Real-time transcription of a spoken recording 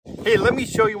Hey, let me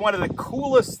show you one of the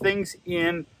coolest things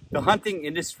in the hunting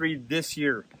industry this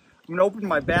year. I'm gonna open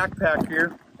my backpack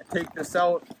here and take this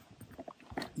out.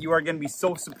 You are gonna be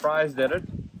so surprised at it.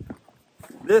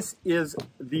 This is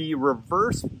the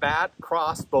reverse BAT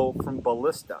crossbow from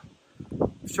Ballista.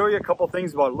 I'll show you a couple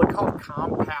things about it. Look how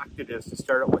compact it is to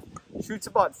start out with. Shoots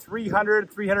about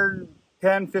 300,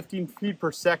 310, 15 feet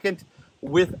per second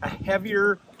with a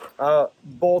heavier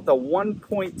bolt, a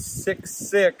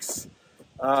 1.66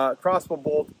 crossbow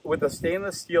bolt with a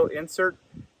stainless steel insert,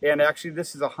 and actually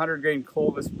this is a 100 grain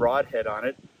Clovis broadhead on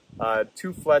it,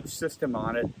 2-fletch system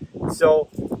on it. So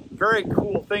very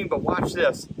cool thing, but watch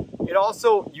this. It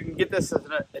also, you can get this as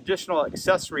an additional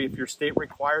accessory if your state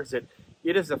requires it.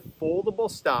 It is a foldable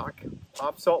stock,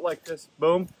 pops out like this,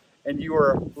 boom, and you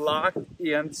are locked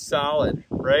in solid,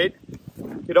 right?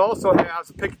 It also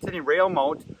has a Picatinny rail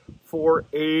mount for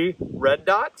a red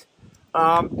dot.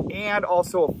 And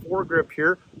also a foregrip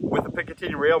here with a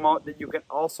Picatinny rail mount that you can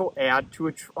also add to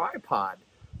a tripod.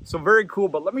 So very cool,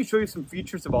 but let me show you some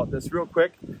features about this real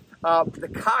quick. The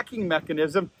cocking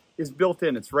mechanism is built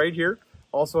in, it's right here.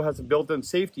 Also has a built-in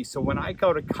safety, so when I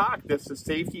go to cock this, the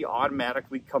safety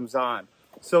automatically comes on.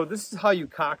 So this is how you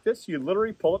cock this. You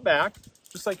literally pull it back,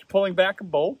 just like you're pulling back a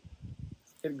bow.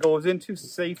 It goes into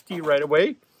safety right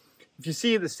away. If you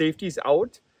see the safety's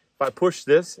out, if I push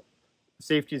this,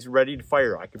 safety is ready to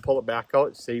fire. I can pull it back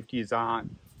out, safety is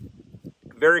on.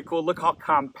 Very cool, look how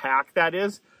compact that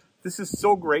is. This is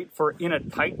so great for in a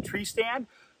tight tree stand,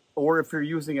 or if you're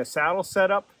using a saddle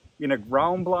setup, in a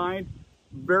ground blind.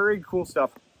 Very cool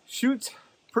stuff. Shoots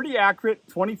pretty accurate,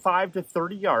 25 to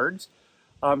 30 yards.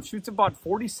 Shoots about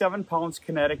 47 pounds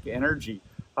kinetic energy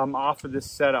off of this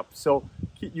setup. So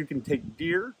you can take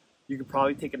deer, you could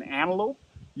probably take an antelope,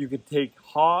 you could take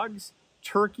hogs,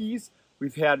 turkeys.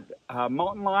 We've had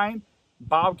mountain lion,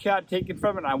 bobcat taken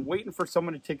from it. I'm waiting for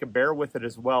someone to take a bear with it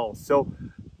as well. So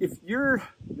if you're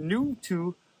new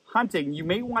to hunting, you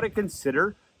may want to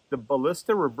consider the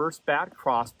Ballista reverse BAT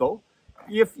crossbow.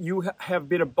 If you have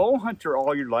been a bow hunter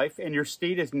all your life and your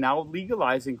state is now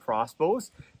legalizing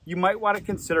crossbows, you might want to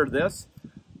consider this.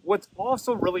 What's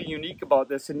also really unique about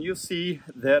this, and you'll see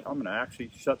that, I'm going to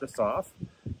actually shut this off.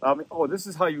 Oh, this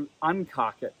is how you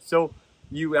uncock it. So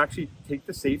you actually take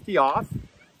the safety off,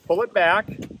 pull it back,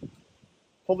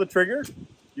 pull the trigger,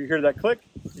 you hear that click,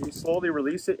 you slowly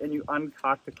release it and you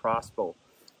uncock the crossbow.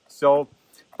 So,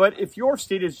 but if your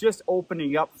state is just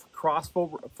opening up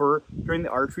crossbow for during the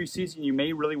archery season, you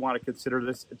may really want to consider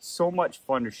this. It's so much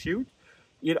fun to shoot.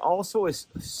 It also is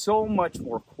so much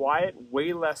more quiet,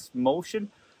 way less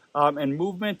motion and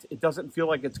movement. It doesn't feel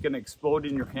like it's going to explode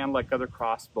in your hand like other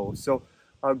crossbows. So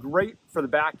great for the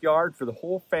backyard, for the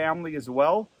whole family as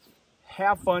well.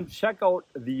 Have fun. Check out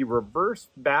the reverse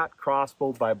BAT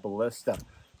crossbow by Ballista.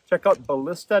 Check out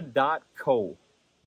ballista.co.